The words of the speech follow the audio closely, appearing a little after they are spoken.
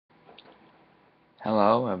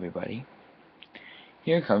Hello everybody.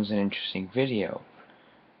 Here comes an interesting video.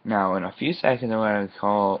 Now in a few seconds I'm going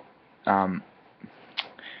to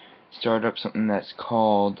start up something that's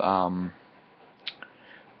called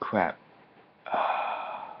crap.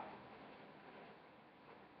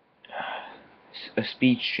 A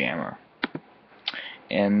speech jammer.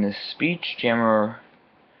 And the speech jammer,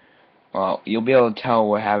 well, you'll be able to tell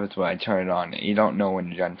what happens when I turn it on. You don't know when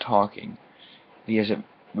you're done talking because it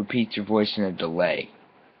repeats your voice in a delay.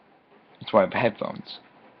 That's why I have headphones.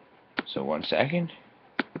 So 1 second.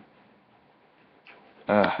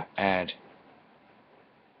 Add.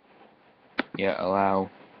 Yeah, allow.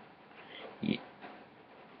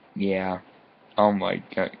 Yeah. Oh my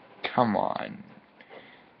god. Come on.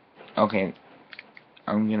 Okay.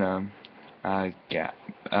 I'm gonna, get,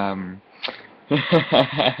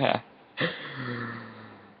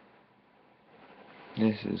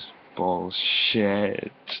 this is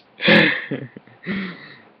bullshit. This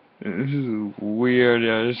is weird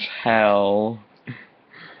as hell.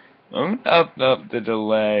 I'm gonna up the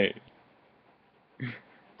delay.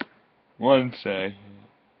 1 second.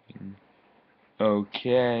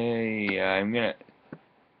 Okay, I'm gonna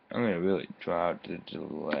really draw out the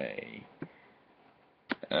delay.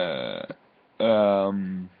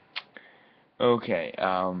 Okay,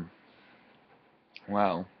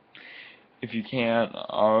 well, if you can't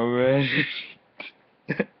already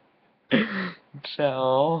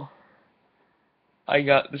tell, I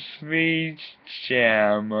got the speech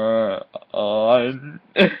jammer on.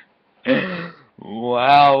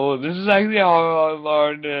 Wow, this is actually how I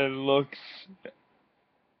learned it looks.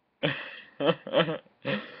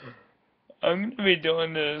 I'm gonna be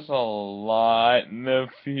doing this a lot in the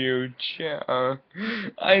future.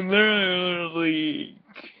 I literally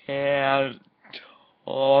can't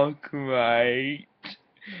talk right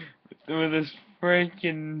with this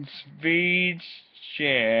freaking speech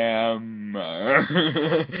jammer.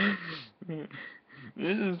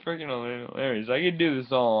 This is freaking hilarious. I could do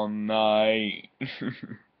this all night. I'm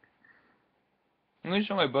gonna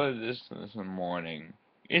show my brother this in the morning.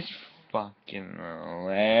 It's fucking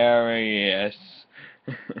hilarious.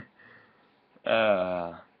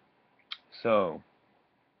 So,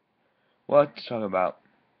 what to talk about?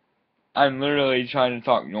 I'm literally trying to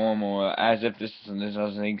talk normal, as if this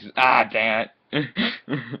doesn't exist. Ah, damn it!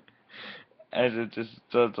 As if this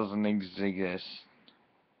doesn't exist,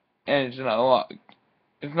 and it's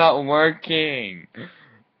not working.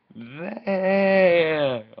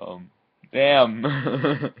 Damn.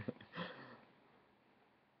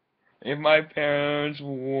 If my parents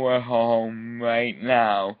were home right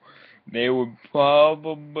now, they would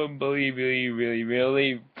probably be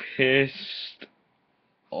really pissed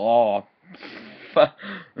off.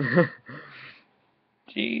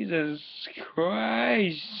 Jesus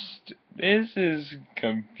Christ, this is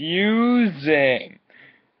confusing.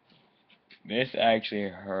 This actually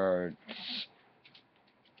hurts.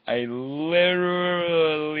 I'm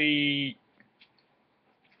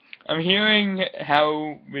hearing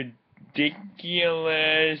how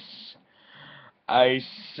ridiculous I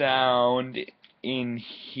sound in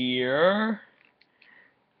here,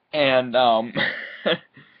 and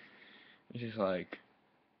it's just like,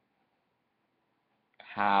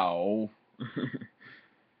 how?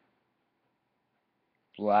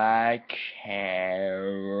 Black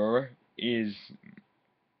hair is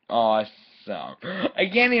awesome. I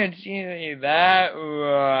can't even see that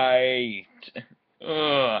right.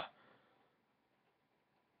 Ugh.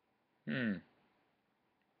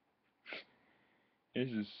 This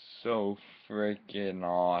is so freaking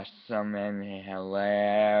awesome and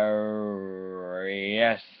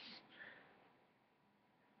hilarious.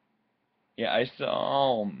 Yeah, I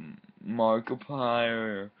saw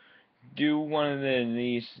Markiplier do one of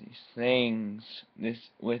these things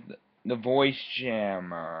with the voice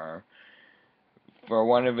jammer for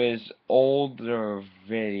one of his older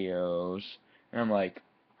videos, and I'm like,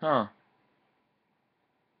 huh,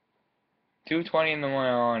 2:20 in the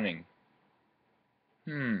morning.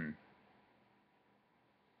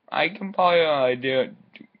 I can probably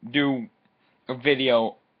do a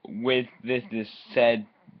video with this said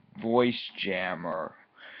voice jammer.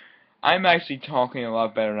 I'm actually talking a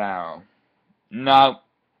lot better now.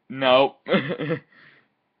 Nope.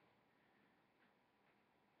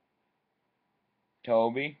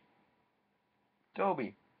 Toby?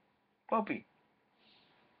 Puppy.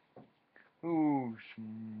 Ooh,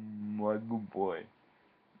 my good boy.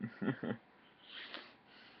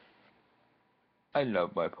 I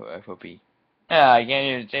love my puppy. Ah, I can't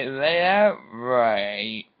even say that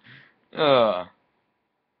right. Ugh.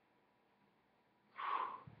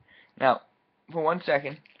 Now, for 1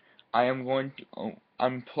 second, I am going to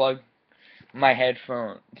unplug my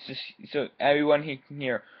headphones so everyone here can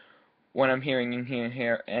hear what I'm hearing in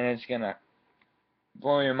here, and it's gonna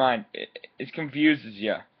blow your mind. It confuses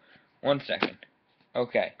you. 1 second.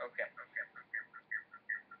 Okay.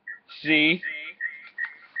 See?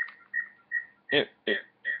 It it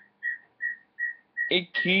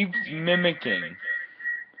it keeps mimicking.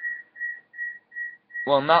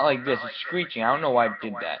 Well, not like this. It's screeching. I don't know why it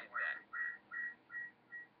did that.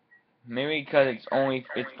 Maybe because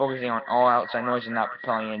it's focusing on all outside noise and not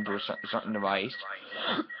propelling it into a certain device.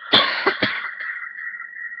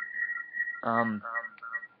 I'm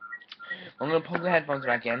gonna plug the headphones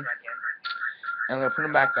back in. I'm gonna put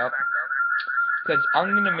them back up because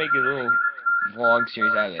I'm gonna make a little vlog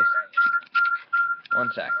series out of this.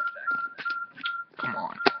 1 sec. Come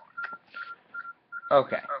on.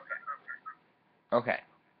 Okay. Okay.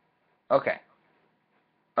 Okay.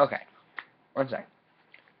 Okay. 1 sec.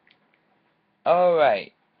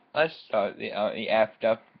 Alright. Let's start the effed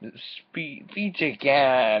up speech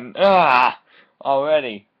again. Ah!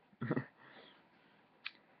 Already.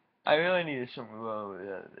 I really need something wrong with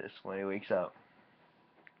this when he wakes up.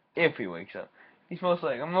 If he wakes up. I'm most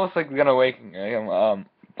likely gonna wake him,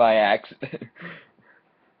 by accident.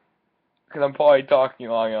 Because I'm probably talking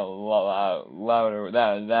along a lot louder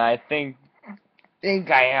than I think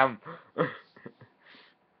I am.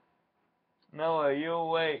 Noah, are you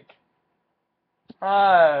awake?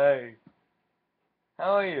 Hi.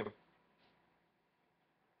 How are you?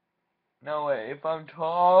 Noah, if I'm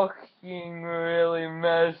talking really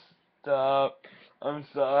messed up, I'm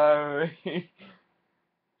sorry.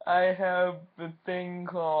 I have the thing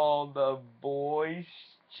called a voice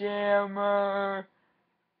jammer,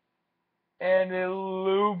 and it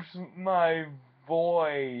loops my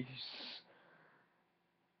voice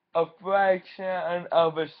a fraction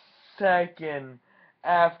of a second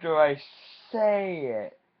after I say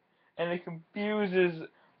it, and it confuses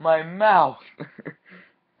my mouth.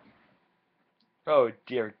 Oh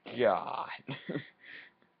dear God.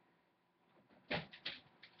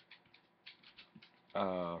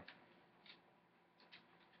 uh,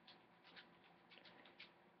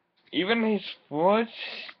 Even his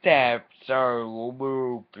footsteps are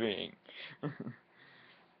looping.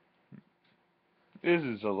 This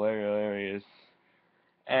is hilarious.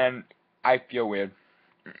 And I feel weird.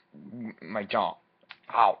 My jaw.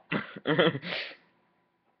 Ow.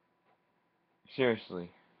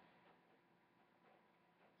 Seriously.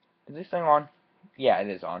 Is this thing on? Yeah, it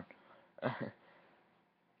is on.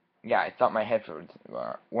 Yeah, I thought my headphones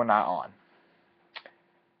were not on.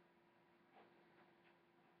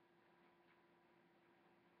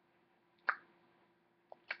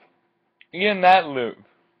 In that loop.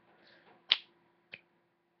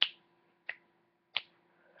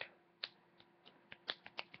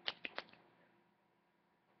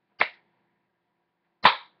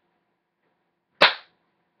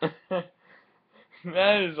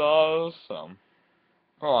 That is awesome.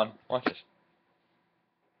 Hold on, watch this.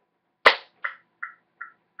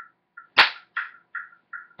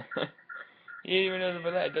 You didn't even know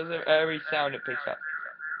about that. It does every sound it picks up.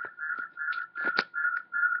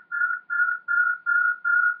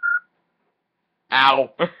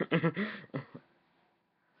 Ow!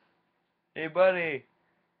 Hey buddy,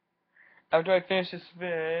 after I finish this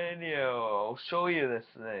video, I'll show you this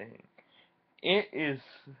thing. It is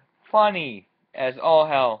funny as all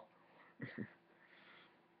hell.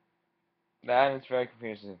 That is very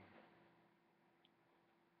confusing.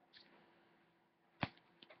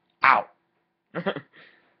 Ow!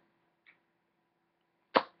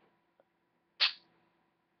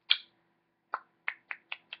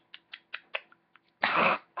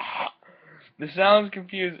 The sound's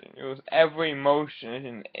confusing. It was every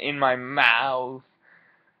motion in my mouth.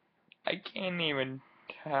 I can't even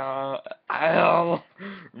tell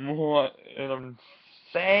what I'm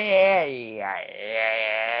saying.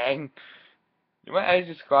 My eyes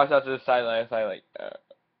just crossed out to the side last night, like,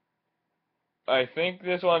 I think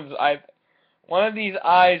this one of these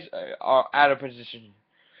eyes are out of position.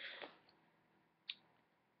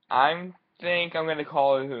 I think I'm gonna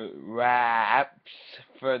call it wraps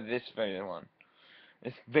for this video.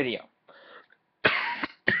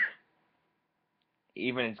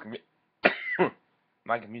 Even it's gonna be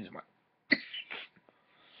my computer's my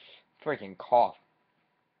freaking cough.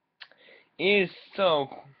 It is so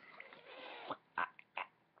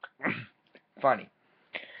funny.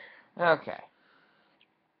 Okay.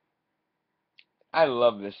 I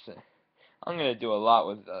love this thing. I'm gonna do a lot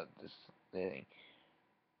with this thing.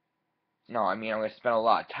 No, I mean I'm gonna spend a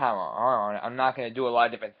lot of time on it. I'm not gonna do a lot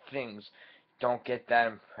of different things. Don't get that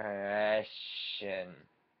impression.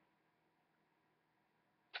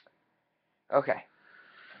 Okay.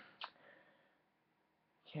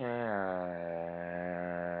 Can't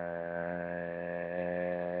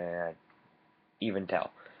even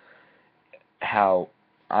tell how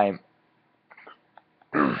I'm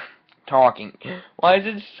talking. Why is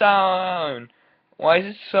it Why is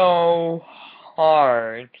it so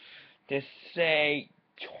hard to say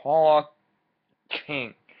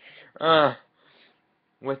talking?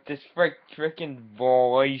 With this frickin'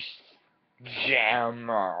 voice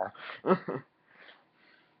jammer.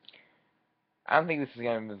 I don't think this is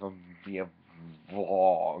gonna be a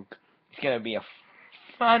vlog. It's gonna be a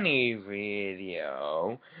funny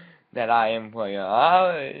video that I am probably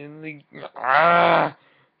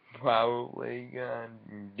gonna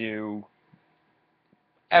do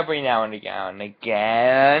every now and again.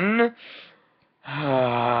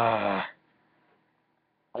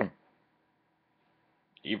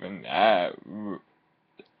 Even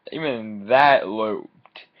that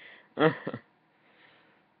looped.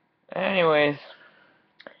 Anyways,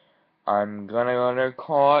 I'm gonna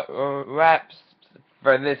call it wraps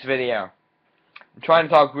for this video. I'm trying to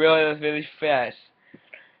talk really fast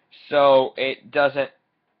so it doesn't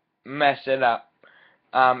mess it up.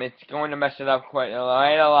 It's going to mess it up quite a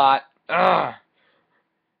lot. Ugh.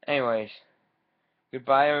 Anyways,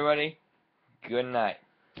 goodbye everybody. Good night.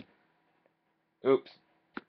 Oops.